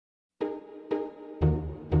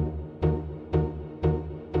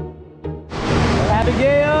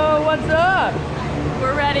Abigail, what's up?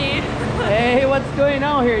 We're ready. Hey, what's going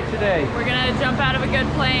on here today? We're gonna jump out of a good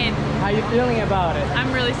plane. How you feeling about it?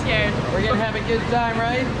 I'm really scared. We're gonna have a good time,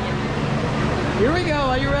 right? Here we go.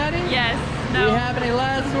 Are you ready? Yes. Do No. you have any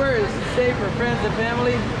last words to say for friends and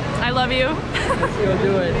family? I love you. Let's go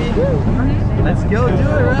do it. Let's go do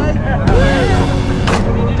it, right?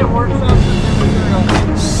 We need to work something. I'm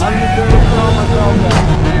just doing it all myself.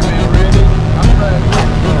 Hey man, ready? I'm ready.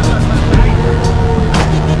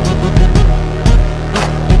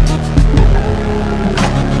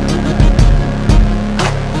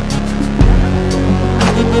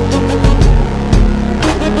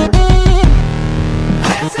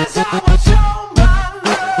 This is how I show my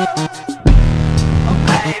love. I'm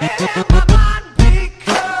playing it in my mind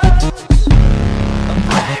because I'm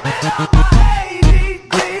blaming on my ADD,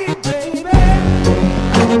 baby.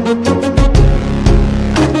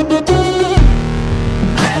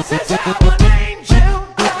 This is how an angel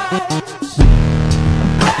does.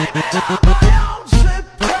 Blaming on my own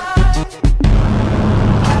surprise.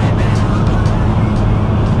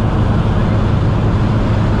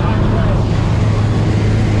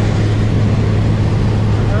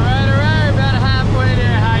 Alright, about halfway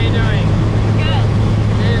there. How you doing? Good.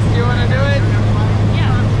 Yes, you wanna do it?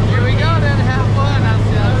 Yeah. Here we go then, have fun. I'll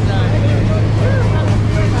see you outside.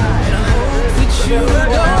 That you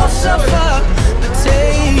don't suffer, but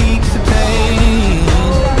take the pain.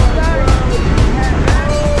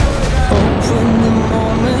 Hope when the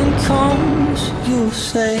moment comes, you'll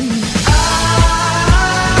say,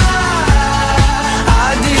 I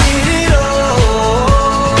did it all.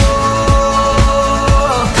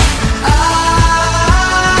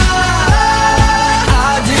 I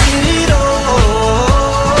did it all.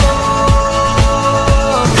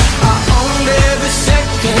 I owned every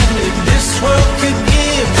second that this world could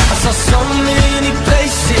give. I saw so many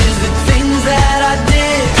places, the things that I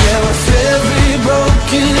did. Yeah, with every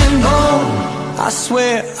broken bone, I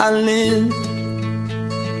swear I lived.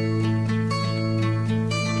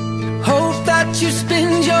 Hope that you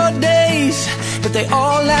spend your days, but they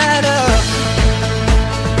all add up.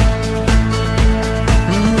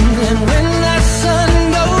 And when that sun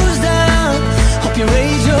goes down, hope you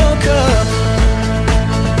raise your cup.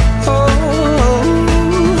 Oh,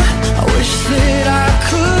 I wish that I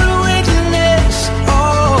could witness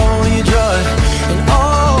all your joy and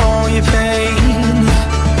all your pain.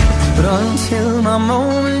 But until my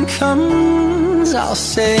moment comes, I'll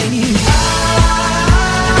say,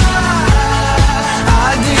 I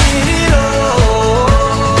did it all.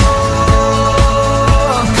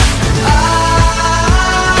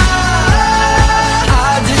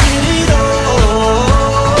 I did it all.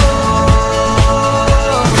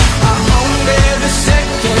 I owned every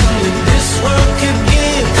second that this world could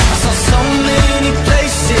give. I saw so many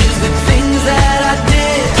places, the things that I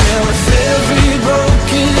did. Yeah, with every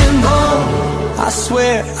broken bone, I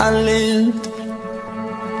swear I lived.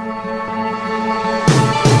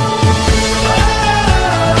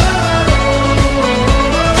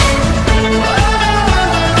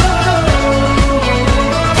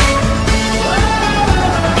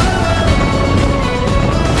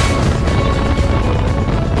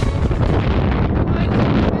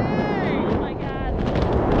 Oh my god.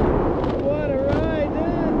 What a ride,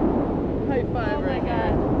 dude. High five Oh my right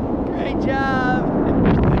god. there. Great job.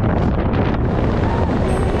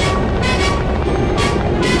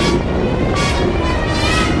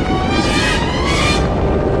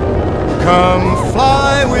 Come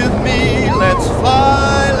fly with me, let's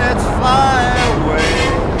fly away.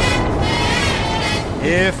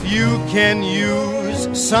 If you can use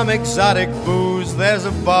some exotic booze, there's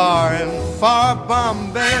a bar in far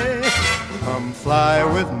Bombay. Come fly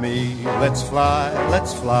with me, let's fly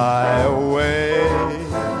away.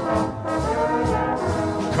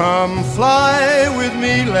 Come fly with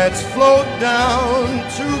me, let's float down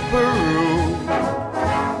to Peru.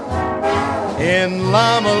 In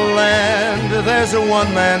Llama Land, there's a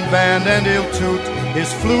one-man band and he'll toot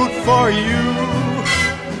his flute for you.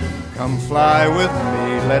 Come fly with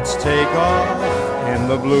me, let's take off in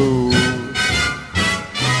the blue.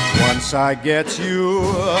 Once I get you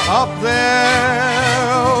up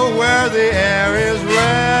there where the air is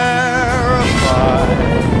rarefied,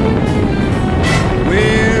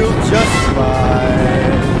 we'll just fly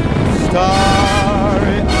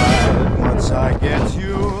starry-eyed. Once I get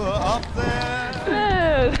you up there.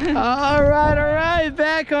 All right,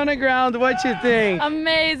 back on the ground. What you think?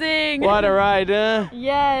 Amazing. What a ride, huh?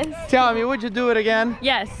 Yes. Tell me, would you do it again?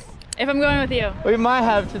 Yes. If I'm going with you. We might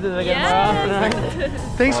have to do it again more Yes. often, right?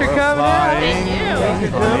 Thanks for coming out. Thank you.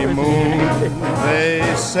 Honeymoon, they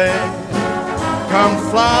say. Come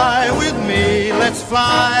fly with me, let's let's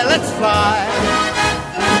fly, let's fly.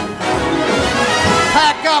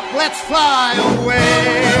 Pack up, let's fly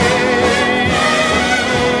away.